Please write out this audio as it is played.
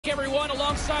everyone.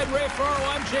 Alongside Ray Ferraro,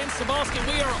 I'm James Cybulski.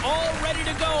 We are all ready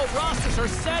to go. Rosters are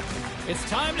set. It's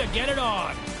time to get it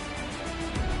on.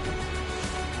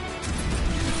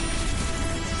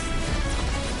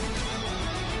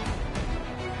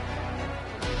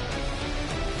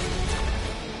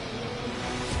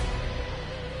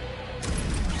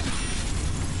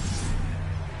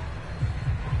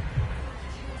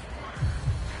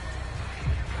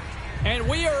 And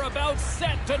we are about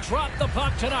set to drop the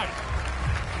puck tonight.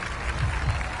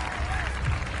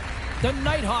 The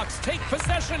Nighthawks take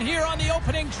possession here on the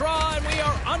opening draw, and we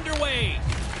are underway.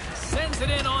 Sends it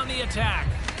in on the attack.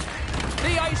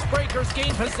 The Icebreakers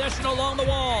gain possession along the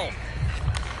wall.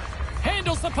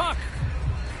 Handles the puck.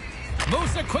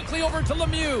 Moves it quickly over to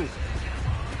Lemieux.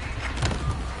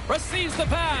 Receives the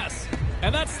pass.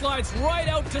 And that slides right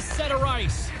out to center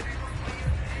ice.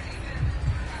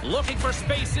 Looking for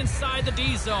space inside the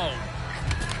D zone.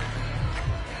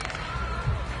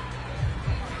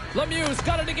 Lemieux's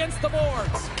got it against the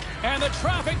boards. And the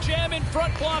traffic jam in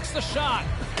front blocks the shot.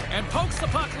 And pokes the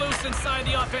puck loose inside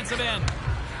the offensive end.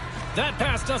 That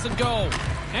pass doesn't go.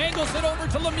 Angles it over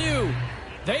to Lemieux.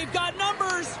 They've got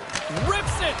numbers.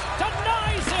 Rips it.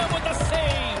 Denies him with the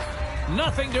save.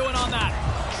 Nothing doing on that.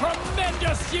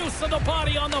 Tremendous use of the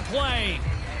body on the play.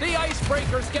 The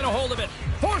Icebreakers get a hold of it.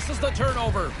 Forces the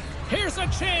turnover. Here's a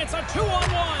chance, a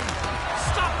 2-on-1.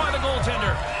 Stopped by the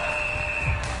goaltender.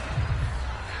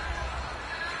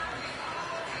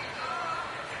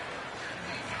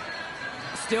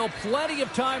 Still plenty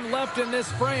of time left in this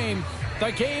frame.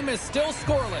 The game is still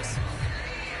scoreless.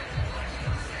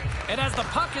 And as the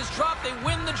puck is dropped, they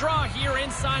win the draw here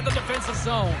inside the defensive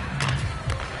zone.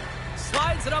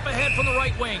 Slides it up ahead from the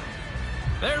right wing.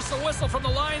 There's the whistle from the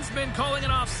linesman calling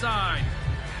an offside.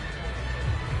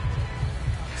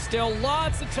 Still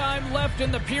lots of time left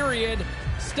in the period.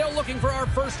 Still looking for our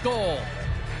first goal.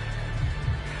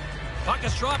 Puck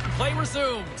is dropped and play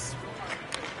resumes.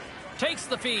 Takes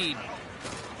the feed.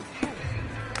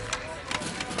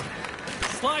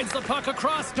 Slides the puck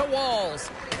across to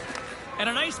Walls. And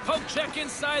a nice poke check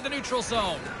inside the neutral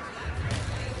zone.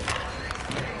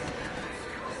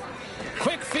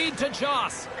 Quick feed to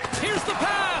Joss. Here's the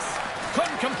pass.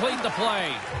 Couldn't complete the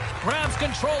play. Grabs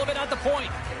control of it at the point.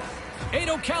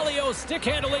 Edo Kallio stick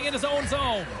handling in his own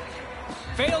zone.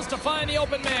 Fails to find the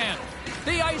open man.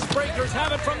 The Icebreakers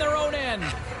have it from their own end.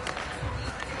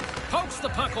 Pokes the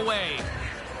puck away.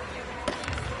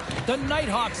 The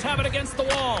Nighthawks have it against the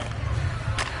wall.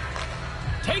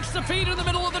 Takes the feed in the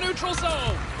middle of the neutral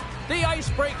zone. The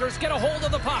Icebreakers get a hold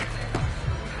of the puck.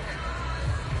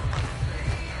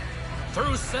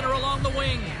 Through center along the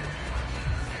wing.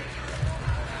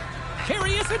 Here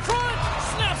he is in front.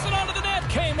 Snaps it onto the net.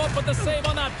 Came up with the save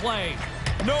on that play.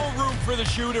 No room for the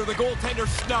shooter. The goaltender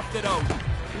snuffed it out.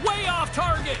 Way off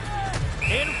target.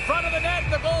 In front of the net,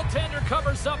 the goaltender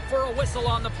covers up for a whistle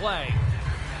on the play.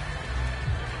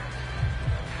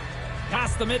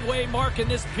 Past the midway mark in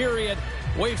this period,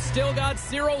 we've still got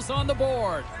zeros on the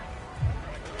board.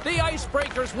 The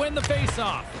Icebreakers win the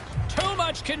faceoff. Too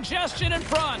much congestion in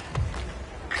front.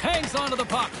 Hangs onto the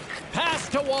puck. Pass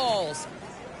to Walls.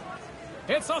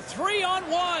 It's a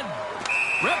 3-on-1.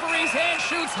 Referee's hand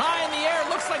shoots high in the air.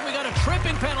 Looks like we got a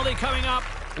tripping penalty coming up.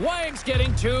 Wang's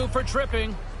getting 2 for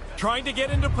tripping. Trying to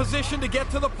get into position to get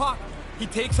to the puck. He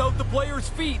takes out the player's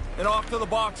feet, and off to the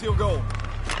box he'll go.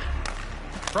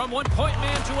 From one point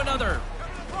man to another.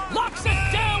 Locks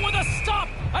it down with a stop.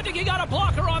 I think he got a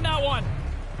blocker on that one.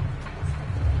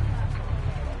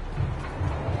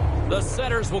 The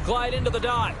setters will glide into the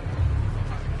dot.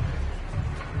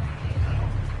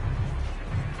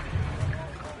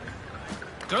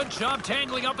 Good job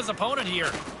tangling up his opponent here.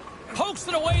 Pokes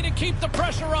it away to keep the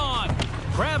pressure on.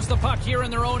 Grabs the puck here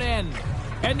in their own end.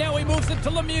 And now he moves it to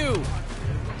Lemieux.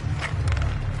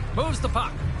 Moves the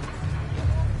puck.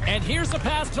 And here's a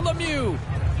pass to Lemieux.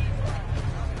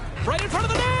 Right in front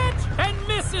of the net. And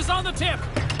misses on the tip.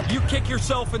 You kick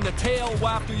yourself in the tail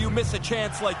after you miss a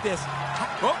chance like this.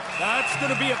 Oh, that's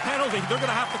going to be a penalty. They're going to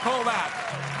have to call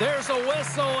that. There's a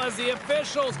whistle as the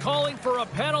official's calling for a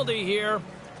penalty here.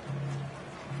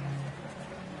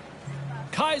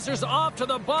 Kaiser's off to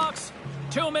the box.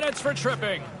 2 minutes for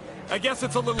tripping. I guess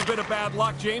it's a little bit of bad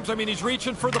luck, James. I mean, he's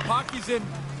reaching for the puck. He's in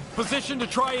position to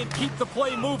try and keep the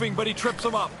play moving, but he trips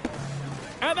him up.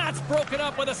 And that's broken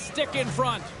up with a stick in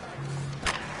front.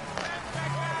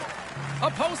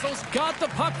 Oposo's got the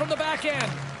puck from the back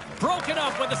end. Broken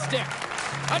up with a stick.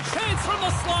 A chance from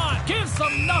the slot. Gives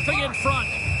them nothing in front.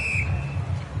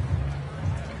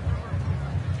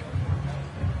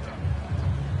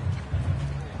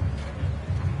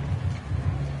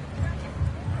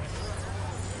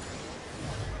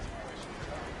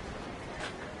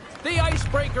 The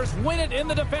Icebreakers win it in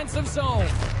the defensive zone.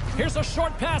 Here's a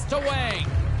short pass to Wang.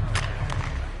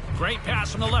 Great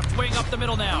pass from the left wing up the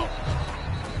middle now.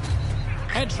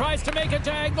 And tries to make a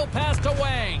diagonal pass to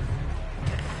Wang.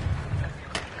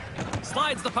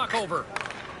 Slides the puck over.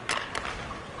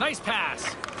 Nice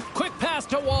pass. Quick pass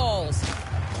to Walls.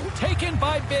 Taken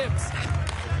by Bibbs.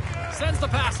 Sends the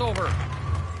pass over.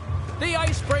 The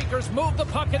Icebreakers move the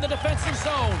puck in the defensive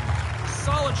zone.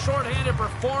 Solid shorthanded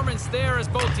performance there as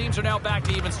both teams are now back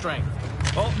to even strength.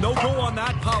 Well, no goal on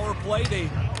that power play. They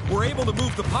were able to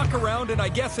move the puck around, and I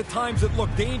guess at times it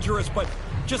looked dangerous, but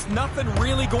just nothing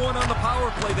really going on the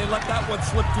power play. They let that one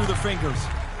slip through their fingers.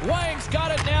 Wang's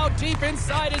got it now deep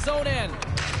inside his own end.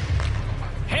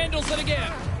 Handles it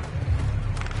again.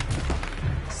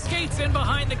 Skates in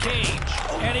behind the cage.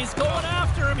 And he's going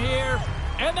after him here.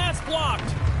 And that's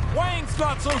blocked. Wang's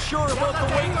not so sure about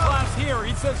the weight class here.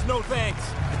 He says no thanks.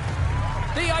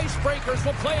 The Icebreakers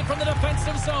will play it from the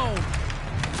defensive zone.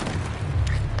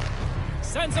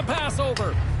 Sends a pass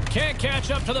over. Can't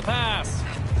catch up to the pass.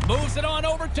 Moves it on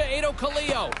over to Edo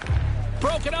Kaleo.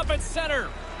 Broken up at center.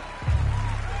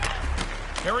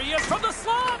 Here he is from the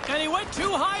slot. And he went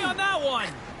too high on that one.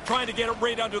 Trying to get it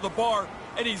right under the bar,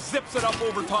 and he zips it up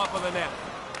over top of the net.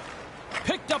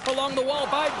 Picked up along the wall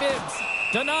by Bibbs.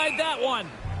 Denied that one.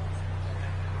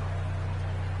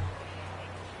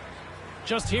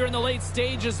 Just here in the late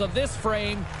stages of this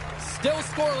frame, still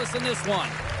scoreless in this one.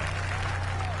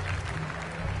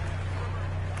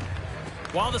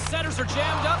 While the setters are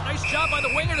jammed up, nice job by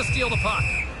the winger to steal the puck.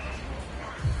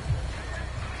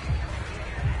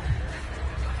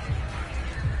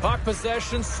 Puck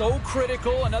possession so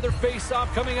critical. Another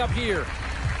face-off coming up here.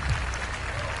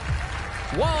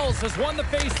 Walls has won the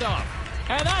face-off.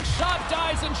 And that shot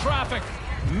dies in traffic.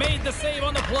 Made the save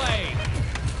on the play.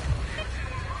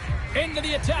 Into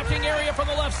the attacking area from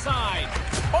the left side.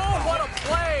 Oh, what a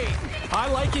play!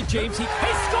 I like it, James. He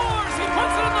scores! He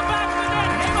puts it in the back of the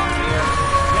net. Hang on here.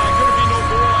 Yeah, going to be no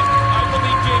goal. I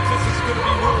believe, James, this is going to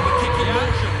be ruled a kick in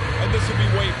motion, and this will be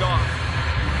waved off.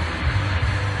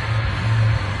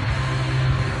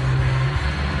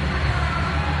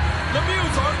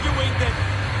 Lemieux's arguing that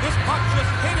this puck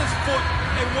just hit his foot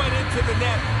and went into the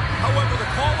net. However, the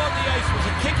call on the ice was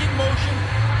a kicking motion.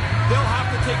 They'll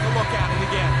have to take a look at it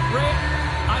again. Ray,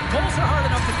 goals are hard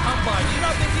enough to come by. Do you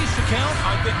not think these should count?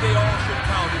 I think they all should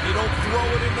count. If you don't throw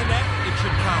it in the net, it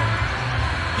should count.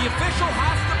 The official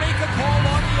has to make a call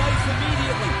on the ice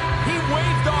immediately. He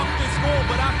waved off this goal,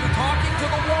 but after talking to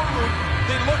the war room,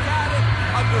 they look at it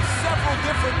under several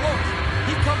different looks.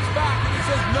 He comes back and he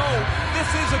says, no, this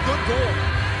is a good goal.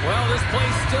 Well, this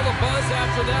play's still a buzz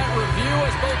after that review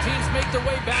as both teams make their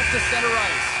way back to center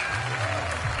ice.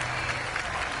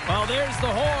 Well, there's the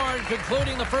horn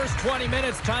concluding the first 20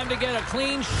 minutes. Time to get a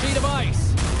clean sheet of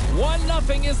ice.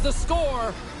 1-0 is the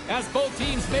score as both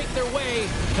teams make their way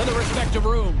to the respective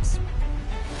rooms.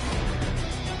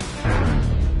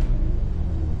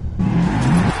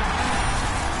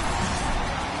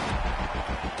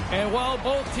 And while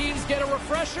both teams get a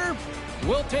refresher,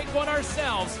 we'll take one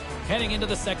ourselves heading into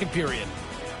the second period.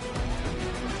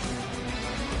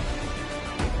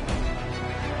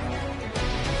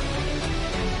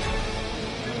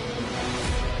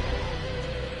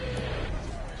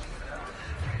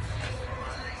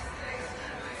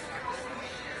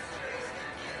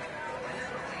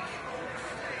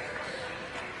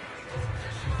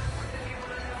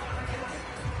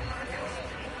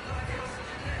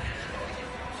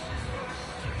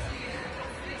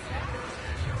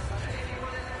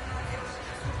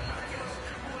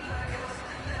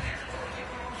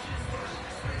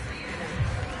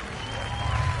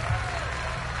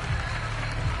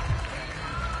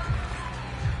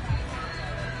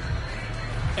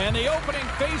 And the opening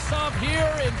face-off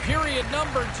here in period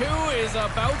number 2 is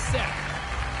about set.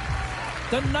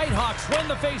 The Nighthawks win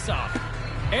the face-off.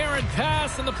 Errant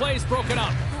pass and the play's broken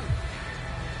up.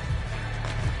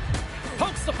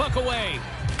 Pokes the puck away.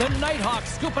 The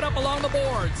Nighthawks scoop it up along the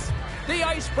boards. The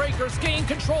Icebreakers gain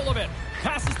control of it.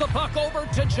 Passes the puck over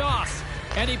to Joss.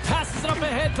 And he passes it up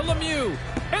ahead to Lemieux.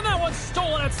 And that one's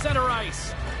stolen at center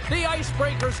ice. The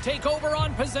Icebreakers take over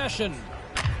on possession.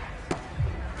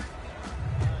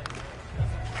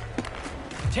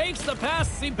 Takes the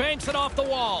pass as he banks it off the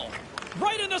wall.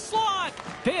 Right in the slot.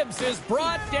 Bibbs is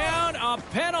brought down. A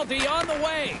penalty on the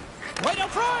way. Right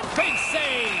up front. Big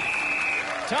save.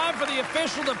 Time for the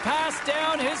official to pass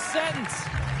down his sentence.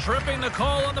 Tripping the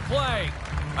call on the play.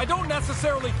 I don't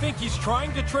necessarily think he's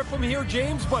trying to trip him here,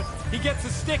 James, but he gets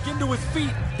his stick into his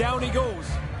feet. Down he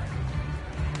goes.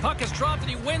 Puck is dropped and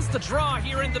he wins the draw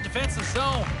here in the defensive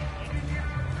zone.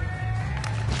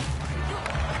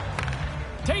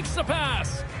 Takes the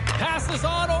pass. Passes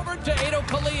on over to Edo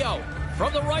Kaleo.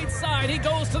 From the right side, he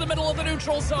goes to the middle of the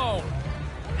neutral zone.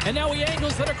 And now he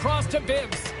angles it across to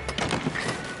Bibbs.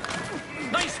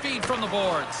 Nice feed from the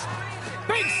boards.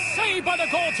 Big save by the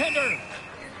goaltender.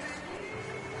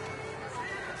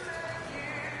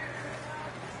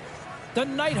 The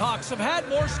Nighthawks have had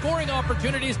more scoring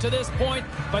opportunities to this point,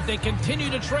 but they continue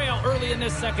to trail early in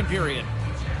this second period.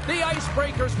 The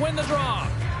Icebreakers win the draw.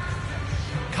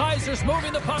 Kaiser's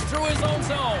moving the puck through his own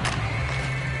zone.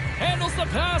 Handles the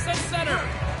pass at center.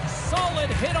 Solid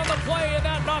hit on the play, and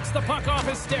that knocks the puck off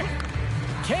his stick.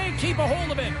 Can't keep a hold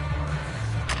of it.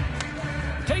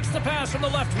 Takes the pass from the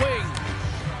left wing.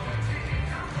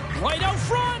 Right out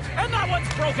front, and that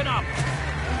one's broken up.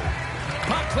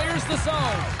 Puck clears the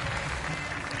zone.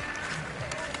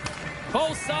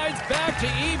 Both sides back to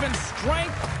even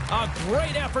strength. A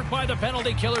great effort by the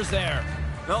penalty killers there.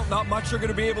 Well, not much they're going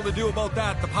to be able to do about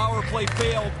that. The power play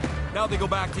failed. Now they go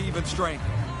back to even strength.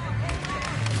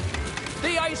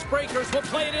 The Icebreakers will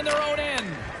play it in their own end.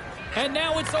 And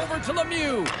now it's over to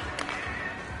Lemieux.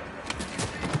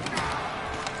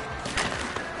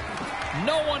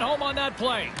 No one home on that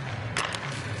play.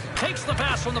 Takes the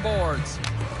pass from the boards.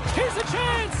 Here's a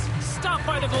chance. Stopped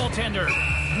by the goaltender.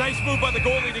 Nice move by the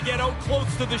goalie to get out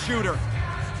close to the shooter.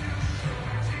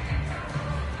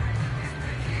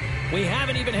 We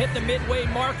haven't even hit the midway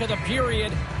mark of the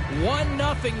period.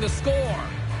 1-0 the score.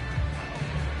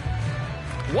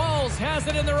 Walls has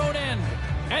it in their own end.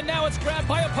 And now it's grabbed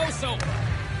by Oposo.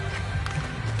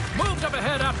 Moved up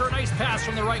ahead after a nice pass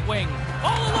from the right wing.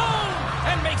 All alone!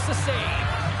 And makes the save.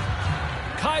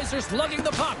 Kaiser's lugging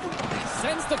the puck.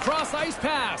 Sends the cross-ice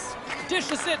pass.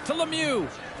 Dishes it to Lemieux.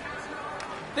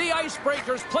 The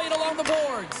Icebreakers played along the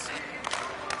boards.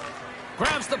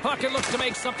 Grabs the puck and looks to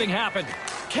make something happen.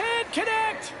 Can't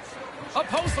connect!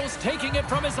 Oposo's taking it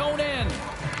from his own end.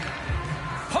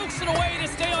 Pokes it away to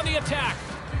stay on the attack.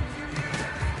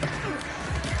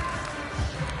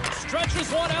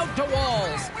 Stretches one out to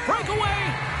Walls. Breakaway!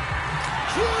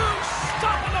 Huge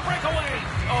stop on the breakaway!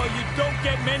 Oh, you don't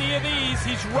get many of these.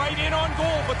 He's right in on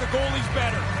goal, but the goalie's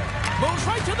better. Moves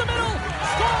right to the middle.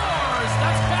 Scores!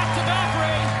 That's back-to-back,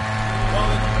 Ray.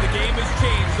 Well, the game has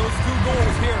changed. Those two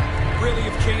goals here really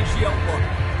have changed the outlook.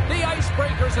 The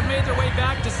Icebreakers have made their way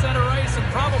back to center ice and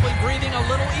probably breathing a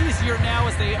little easier now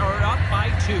as they are up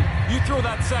by 2. You throw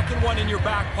that second one in your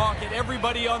back pocket,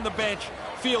 everybody on the bench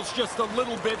feels just a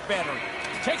little bit better.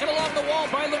 Taken along the wall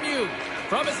by Lemieux.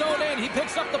 From his own end, he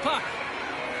picks up the puck.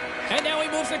 And now he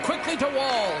moves it quickly to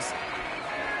Walls.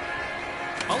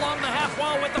 Along the half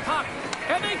wall with the puck.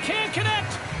 And they can't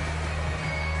connect.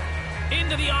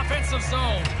 Into the offensive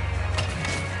zone.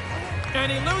 And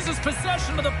he loses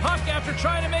possession of the puck after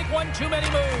trying to make one too many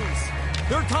moves.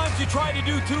 There are times you try to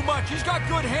do too much. He's got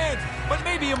good hands, but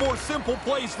maybe a more simple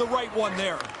play's the right one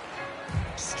there.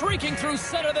 Streaking through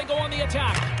center, they go on the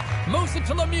attack. Moves it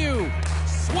to Lemieux.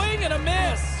 Swing and a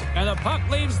miss. And the puck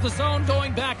leaves the zone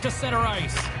going back to center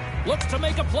ice. Looks to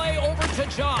make a play over to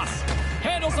Joss.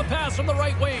 Handles the pass from the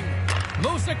right wing.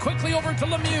 Moves it quickly over to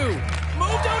Lemieux.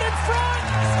 Moved out in front.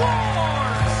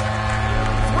 Scores!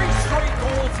 3 straight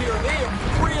goals here. They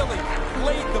have really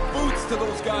laid the boots to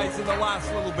those guys in the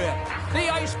last little bit. The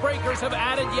Icebreakers have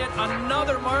added yet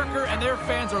another marker, and their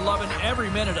fans are loving every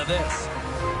minute of this.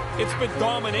 It's been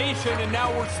domination, and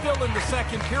now we're still in the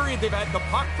second period. They've had the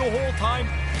puck the whole time.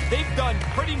 They've done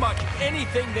pretty much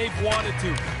anything they've wanted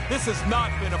to. This has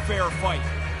not been a fair fight.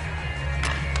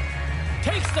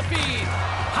 Takes the feed.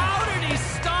 How did he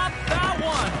stop that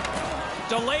one?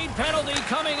 Delayed penalty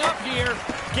coming up here.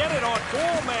 Get it on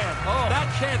goal, man. Oh, that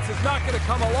chance is not going to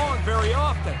come along very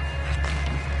often.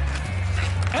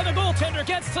 And the goaltender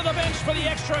gets to the bench for the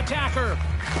extra attacker.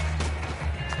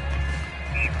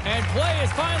 And play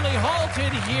is finally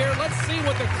halted here. Let's see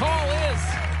what the call is.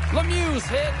 Lemieux's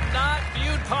hit not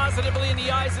viewed positively in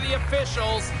the eyes of the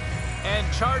officials. And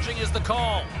charging is the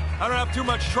call. I don't have too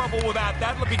much trouble with that.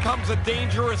 That becomes a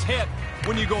dangerous hit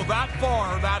when you go that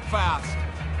far that fast.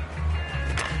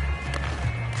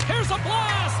 Here's a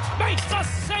blast! Makes the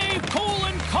save, cool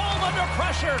and calm under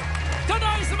pressure.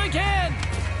 Denies him again.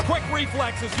 Quick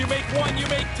reflexes. You make one, you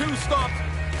make 2 stops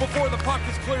before the puck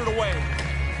is cleared away.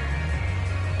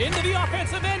 Into the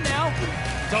offensive end now.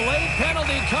 Delayed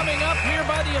penalty coming up here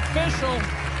by the official.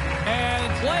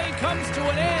 And play comes to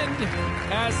an end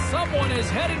as someone is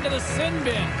heading to the sin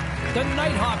bin. The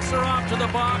Nighthawks are off to the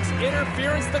box.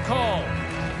 Interference the call.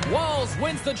 Walls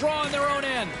wins the draw on their own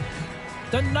end.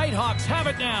 The Nighthawks have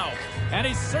it now. And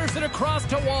he serves it across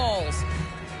to Walls.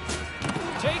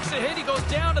 Takes a hit. He goes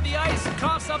down to the ice and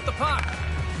coughs up the puck.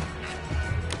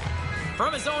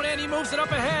 From his own end, he moves it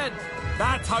up ahead.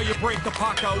 That's how you break the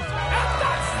puck out. And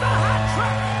that's the hat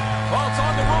trick! Well, it's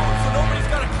on the road, so nobody's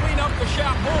got to clean up the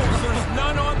chapeaus. There's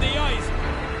none on the ice.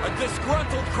 A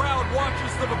disgruntled crowd watches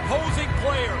the opposing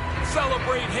player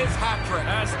celebrate his hat trick.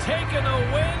 Has taken the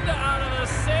wind out of the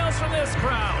sails from this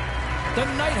crowd. The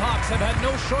Nighthawks have had no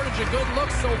shortage of good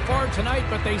looks so far tonight,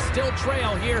 but they still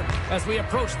trail here as we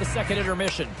approach the second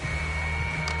intermission.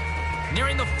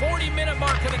 Nearing the 40-minute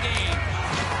mark of the game.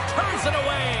 Turns it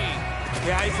away.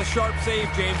 Yeah, he's a sharp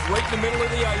save, James. Right in the middle of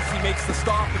the ice, he makes the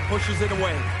stop and pushes it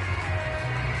away.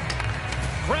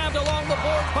 Grabbed along the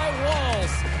board by Walls.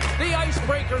 The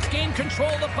Icebreakers gain control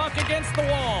of the puck against the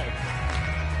wall.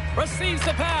 Receives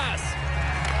the pass.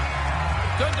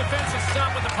 Good defensive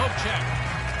stop with the poke check.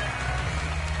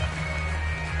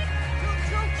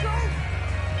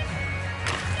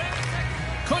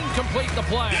 Couldn't complete the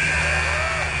play.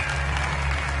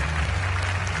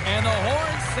 And the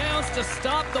horn sounds to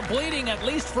stop the bleeding, at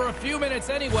least for a few minutes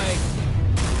anyway.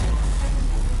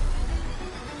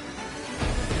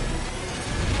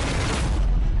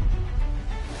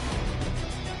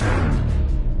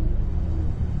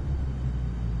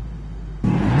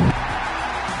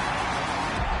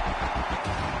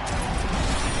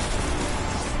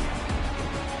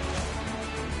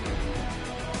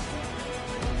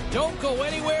 Don't go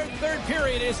anywhere. Third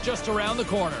period is just around the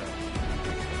corner.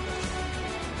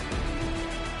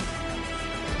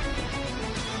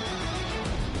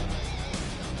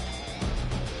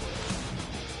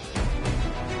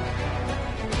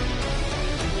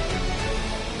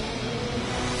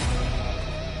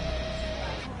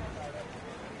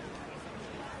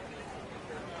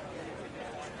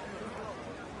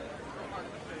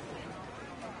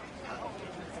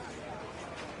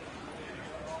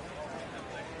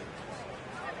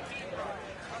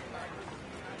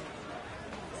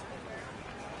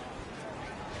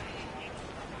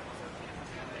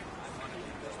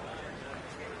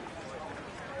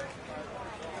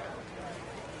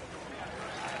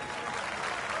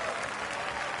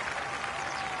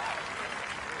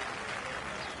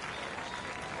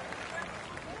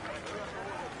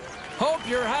 Hope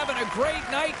you're having a great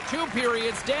night. 2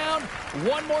 periods down,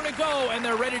 1 more to go, and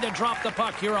they're ready to drop the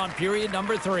puck here on period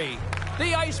number 3.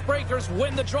 The Icebreakers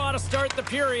win the draw to start the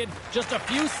period. Just a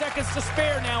few seconds to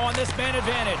spare now on this man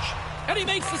advantage. And he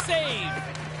makes the save.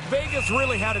 Vegas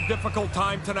really had a difficult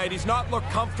time tonight. He's not looked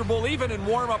comfortable. Even in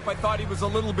warm-up, I thought he was a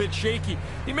little bit shaky.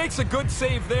 He makes a good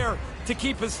save there to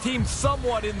keep his team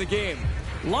somewhat in the game.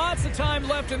 Lots of time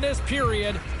left in this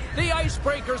period. The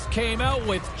Icebreakers came out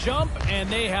with jump, and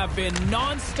they have been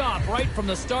non-stop right from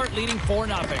the start, leading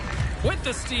 4-0. With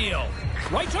the steal.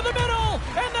 Right to the middle,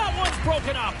 and that one's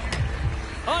broken up.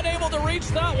 Unable to reach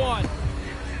that one.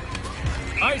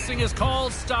 Icing is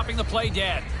called, stopping the play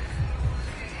dead.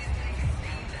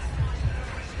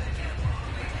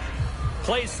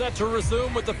 Play set to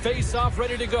resume with the face-off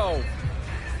ready to go.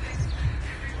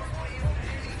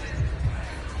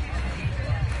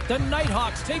 The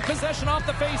Nighthawks take possession off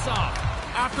the face-off.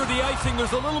 After the icing,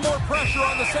 there's a little more pressure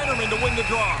on the centerman to win the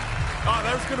draw.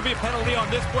 There's going to be a penalty on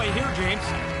this play here, James.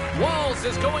 Walls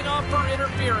is going off for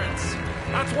interference.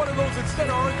 That's one of those, instead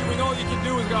of arguing, all you can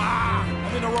do is go,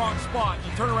 I'm in the wrong spot.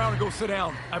 You turn around and go sit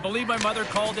down. I believe my mother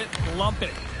called it lump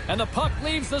it. And the puck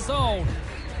leaves the zone.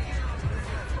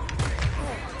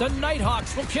 The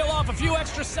Nighthawks will kill off a few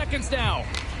extra seconds now.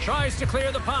 Tries to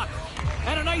clear the puck.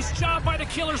 And a nice job by the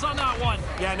Killers on that one.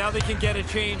 Yeah, now they can get a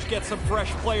change, get some fresh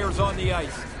players on the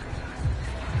ice.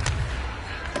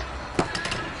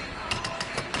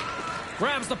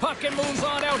 Grabs the puck and moves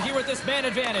on out here with this man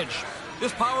advantage.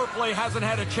 This power play hasn't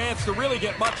had a chance to really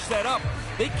get much set up.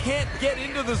 They can't get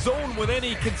into the zone with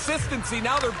any consistency.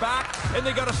 Now they're back, and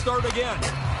they got to start again.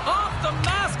 Off the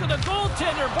mask of the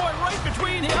goaltender. Boy, right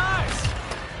between the eyes.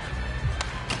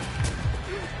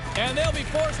 And they'll be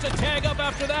forced to tag up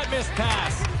after that missed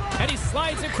pass. And he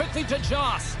slides it quickly to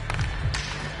Joss.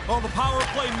 Well, the power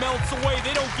play melts away.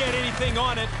 They don't get anything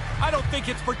on it. I don't think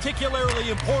it's particularly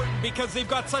important because they've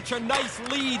got such a nice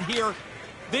lead here.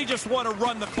 They just want to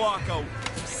run the clock out.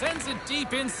 Sends it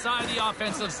deep inside the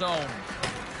offensive zone.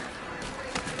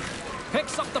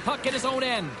 Picks up the puck at his own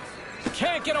end.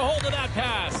 Can't get a hold of that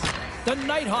pass. The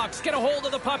Nighthawks get a hold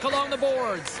of the puck along the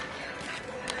boards.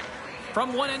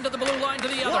 From one end of the blue line to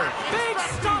the other. Big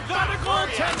stop by the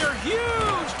goaltender.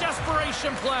 Huge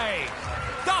desperation play.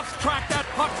 Duff's tracked that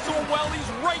puck so well, he's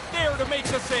right there to make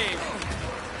the save.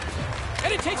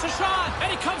 And he takes a shot, and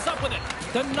he comes up with it.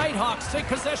 The Nighthawks take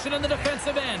possession in the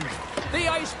defensive end. The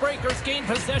Icebreakers gain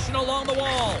possession along the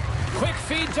wall. Quick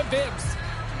feed to Bibbs.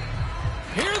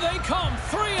 Here they come,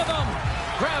 3 of them.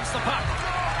 Grabs the puck.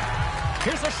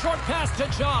 Here's a short pass to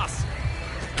Joss.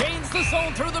 Gains the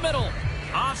zone through the middle.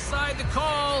 Offside the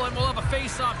call, and we'll have a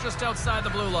face-off just outside the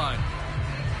blue line.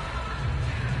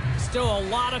 Still a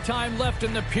lot of time left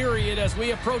in the period as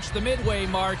we approach the midway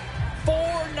mark.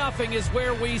 4-0 is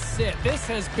where we sit. This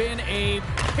has been a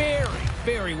very,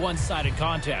 very one-sided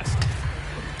contest.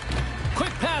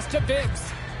 Quick pass to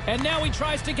Bibbs. And now he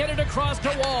tries to get it across to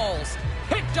Walls.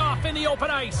 Picked off in the open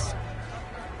ice.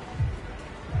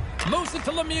 Moves it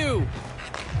to Lemieux.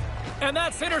 And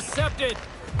that's intercepted.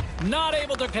 Not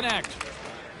able to connect.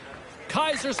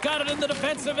 Kaiser's got it in the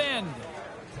defensive end.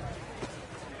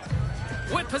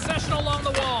 With possession along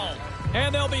the wall.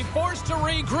 And they'll be forced to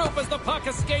regroup as the puck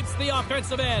escapes the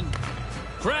offensive end.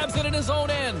 Grabs it in his own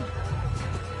end.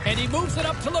 And he moves it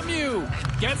up to Lemieux.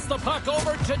 Gets the puck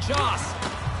over to Joss.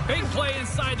 Big play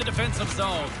inside the defensive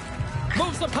zone.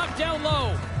 Moves the puck down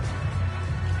low.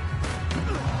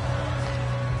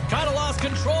 Kind of lost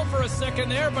control for a second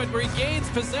there, but regains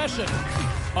possession.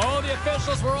 Oh, the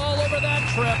officials were all over that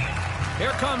trip.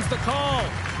 Here comes the call.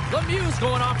 Lemieux's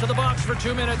going off to the box for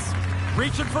 2 minutes.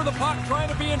 Reaching for the puck, trying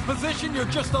to be in position, you're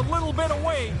just a little bit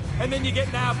away, and then you get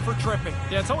nabbed for tripping.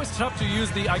 Yeah, it's always tough to use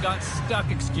the I got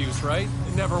stuck excuse, right?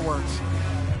 It never works.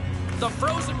 The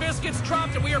frozen biscuits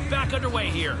dropped, and we are back underway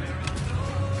here.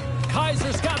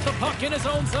 Kaiser's got the puck in his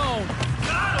own zone.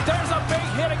 There's a big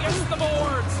hit against the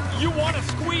boards. You want to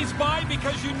squeeze by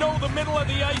because you know the middle of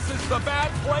the ice is the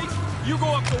bad place? You go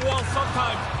up the wall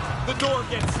sometimes, the door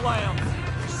gets slammed.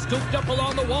 Scooped up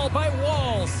along the wall by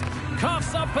Walls.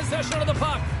 Coughs up possession of the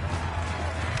puck.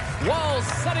 Walls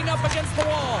setting up against the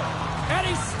wall. And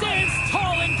he stands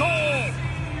tall in goal.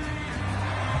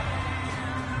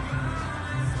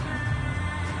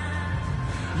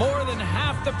 More than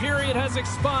half the period has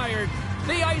expired.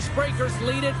 The Icebreakers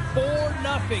lead it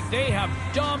 4-0. They have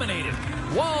dominated.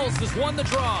 Walls has won the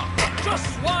draw.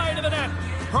 Just wide of the net.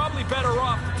 Probably better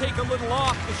off to take a little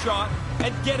off the shot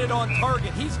and get it on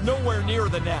target. He's nowhere near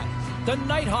the net. The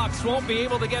Nighthawks won't be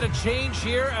able to get a change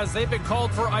here as they've been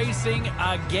called for icing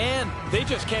again. They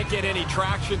just can't get any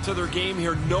traction to their game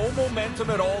here. No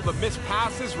momentum at all. The missed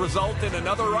passes result in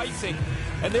another icing.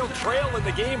 And they'll trail in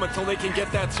the game until they can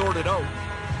get that sorted out.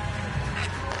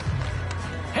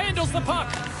 Handles the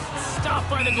puck. Stopped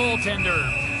by the goaltender.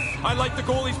 I like the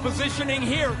goalie's positioning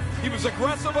here. He was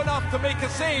aggressive enough to make a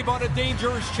save on a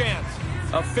dangerous chance.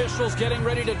 Officials getting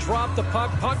ready to drop the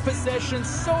puck. Puck possession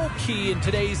so key in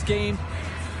today's game.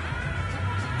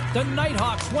 The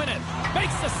Nighthawks win it.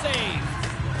 Makes the save.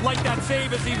 Like that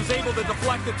save as he was able to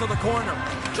deflect it to the corner.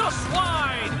 Just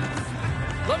wide.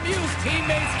 Lemieux's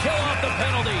teammates kill off the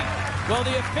penalty. Well,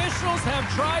 the officials have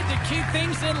tried to keep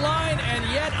things in line, and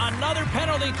yet another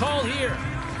penalty call here.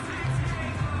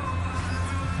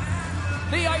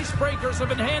 The Icebreakers have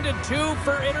been handed 2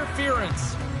 for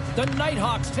interference. The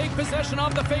Nighthawks take possession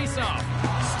off the faceoff.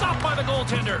 Stopped by the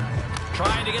goaltender.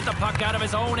 Trying to get the puck out of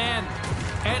his own end.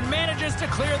 And manages to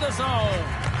clear the zone.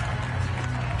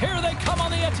 Here they come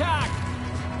on the attack.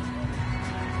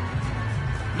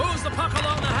 Moves the puck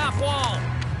along the half wall.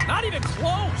 Not even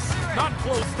close. Not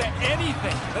close to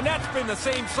anything. The net's been the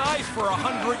same size for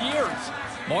 100 years.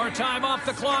 More time off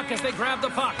the clock as they grab the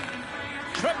puck.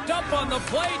 Tripped up on the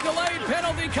play. Delayed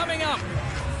penalty coming up.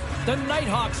 The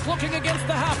Nighthawks looking against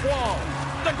the half wall.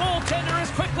 The goaltender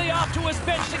is quickly off to his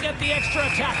bench to get the extra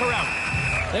attacker out.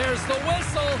 There's the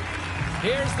whistle.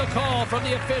 Here's the call from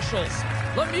the officials.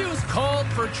 Lemieux's called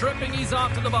for tripping. He's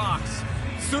off to the box.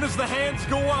 As soon as the hands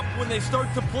go up when they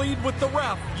start to plead with the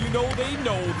ref, you know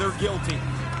they're guilty.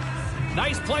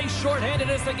 Nice play shorthanded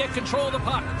as they get control of the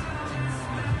puck.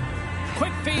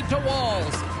 Quick feed to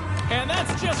Walls. And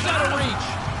that's just out of reach.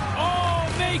 Oh,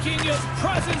 making his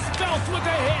presence felt with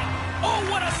a hit. Oh,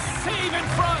 what a save in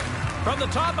front. From the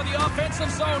top of the offensive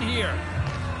zone here.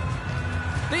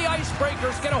 The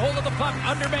Icebreakers get a hold of the puck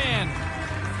undermanned.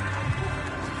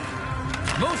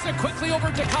 Moves it quickly over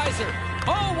to Kaiser.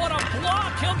 Oh, what a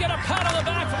block. He'll get a pat on the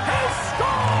back. He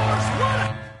scores! What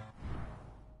a